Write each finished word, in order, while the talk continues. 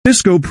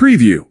Disco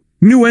Preview.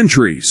 New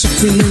entries.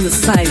 In the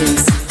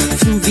silence,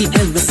 through the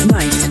endless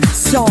night,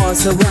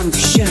 stars around the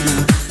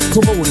shimmer,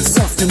 glowing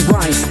soft and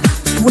bright.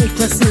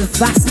 Weightless in the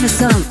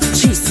vastness, I'm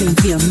chasing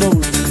the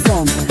unknown.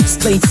 From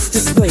space to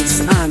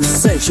space, I'm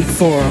searching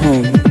for a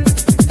home.